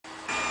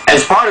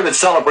As part of its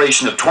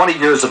celebration of 20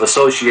 years of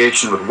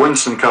association with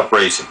Winston Cup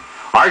Racing,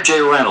 R.J.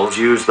 Reynolds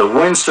used the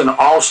Winston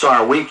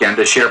All-Star Weekend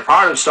to share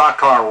part of stock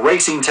car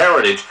racing's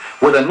heritage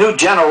with a new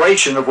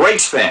generation of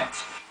race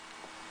fans.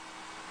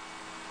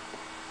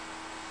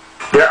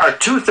 There are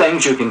two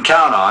things you can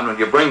count on when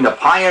you bring the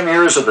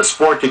pioneers of the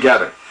sport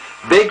together: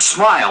 big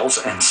smiles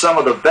and some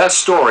of the best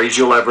stories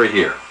you'll ever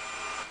hear.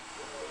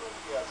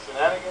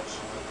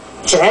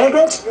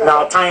 Shenanigans?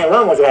 No, Ty and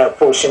Lynn was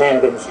full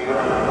shenanigans.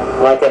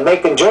 Like in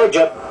Macon,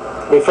 Georgia,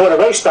 before the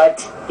race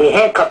started, he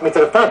handcuffed me to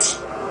the fence.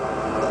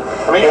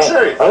 Are you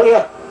serious? Oh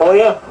yeah, oh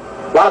yeah.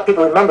 A lot of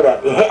people remember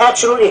that. He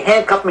absolutely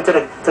handcuffed me to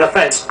the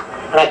fence,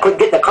 and I couldn't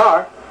get in the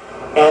car.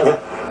 And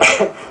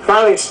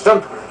finally,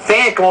 some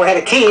fan came over, had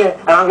a key, and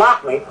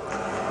unlocked me.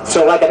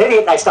 So like an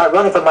idiot, I started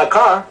running from my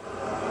car,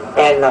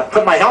 and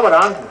put my helmet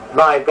on.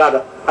 I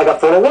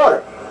got full of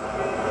water.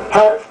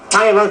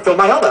 Ty and Lynn filled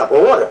my helmet up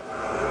with water.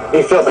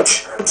 He filled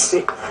it. Let's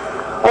see.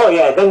 Oh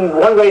yeah, then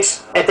one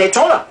race at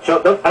Daytona. So,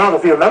 I don't know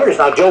if you remember this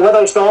now. Joe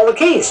Weatherly stole all the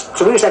keys.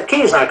 So we used to have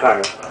keys in our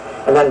cars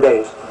in them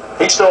days.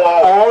 He stole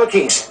all the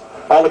keys.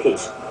 All the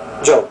keys.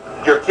 Joe.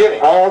 You're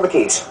kidding. All the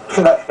keys.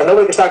 And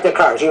nobody could start their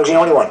cars. He was the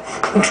only one.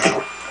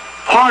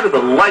 Part of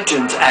the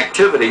Legends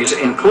activities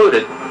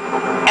included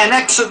an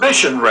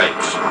exhibition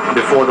race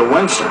before the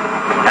Winston.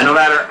 And no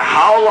matter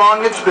how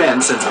long it's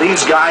been since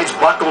these guys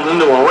buckled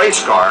into a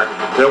race car,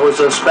 there was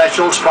a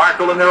special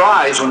sparkle in their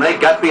eyes when they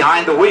got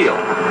behind the wheel.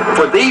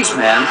 For these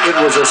men, it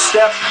was a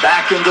step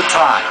back into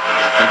time.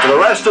 And for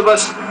the rest of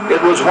us,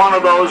 it was one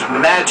of those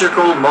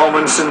magical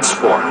moments in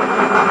sport.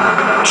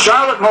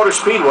 Charlotte Motor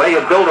Speedway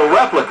had built a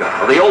replica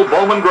of the old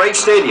Bowman Gray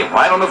Stadium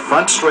right on the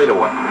front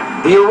straightaway.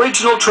 The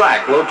original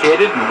track,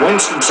 located in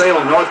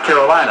Winston-Salem, North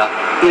Carolina,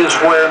 is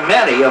where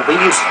many of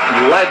these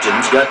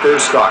legends got their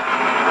start.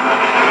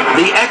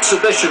 The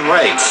exhibition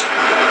race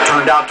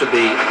turned out to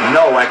be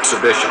no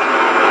exhibition.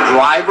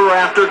 Driver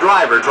after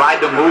driver tried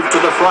to move to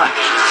the front.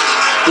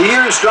 The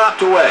years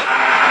dropped away.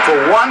 For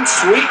one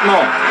sweet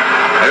moment,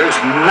 there's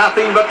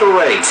nothing but the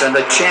race and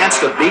the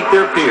chance to beat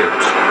their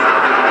peers.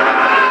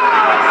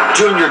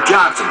 Junior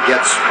Johnson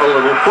gets a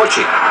little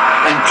pushy,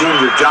 and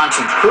Junior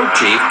Johnson's crew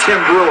chief,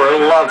 Tim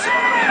Brewer, loves it.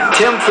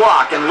 Tim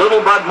Flock and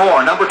Little Bud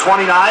Moore, number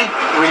 29,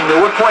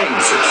 renew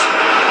acquaintances.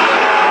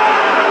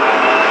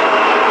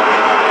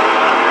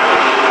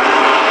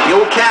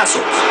 Gil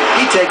Castles,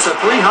 he takes a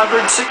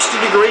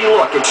 360-degree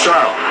look at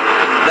Charlotte.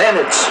 Then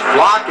it's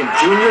Flock and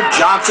Junior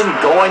Johnson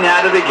going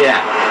at it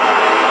again.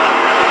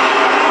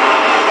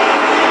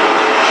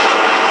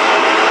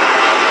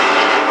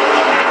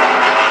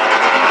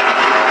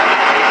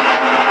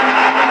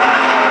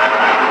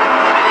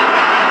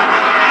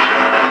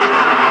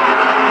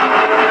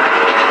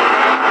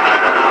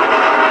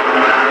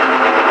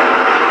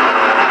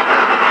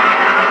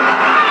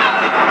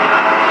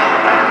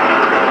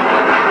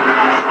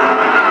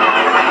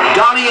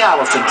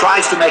 Allison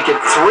tries to make it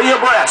three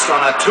abreast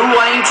on a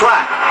two-lane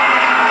track.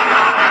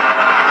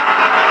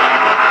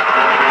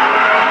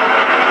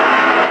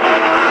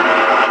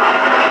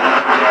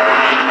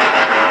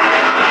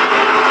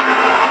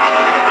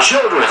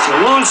 Childress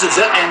loses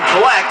it and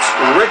collects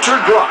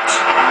Richard Brooks.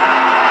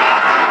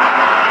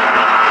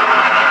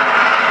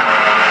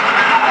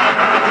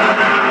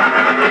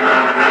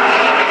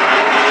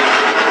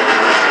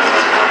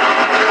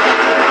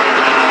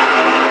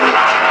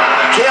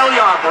 Cale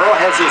Yarborough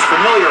has his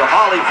familiar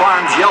Holly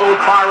Farms yellow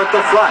car at the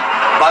front,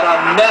 but a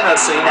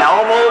menacing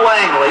Elmo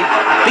Langley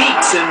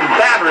beats and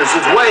batters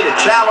his way to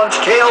challenge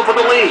Cale for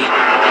the lead.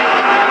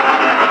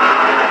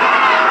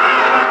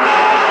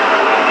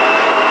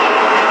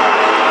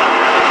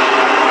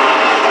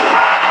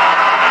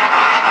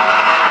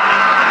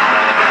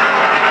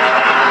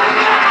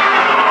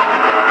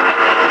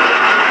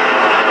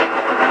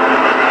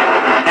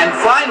 And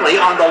finally,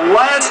 on the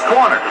last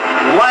corner,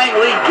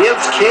 Langley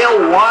gives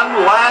Cale one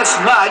last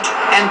nudge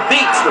and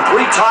beats the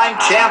three-time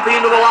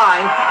champion to the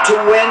line to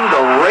win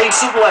the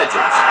Race of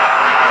Legends.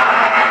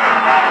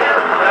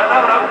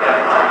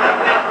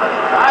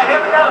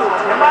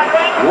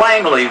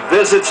 Langley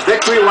visits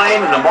victory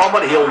lane in a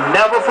moment he'll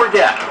never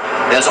forget,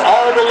 as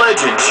all the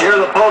legends share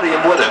the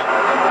podium with him.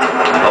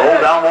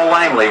 Old Elmo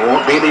Langley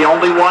won't be the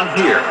only one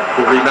here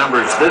who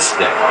remembers this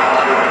day.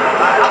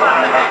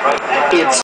 It's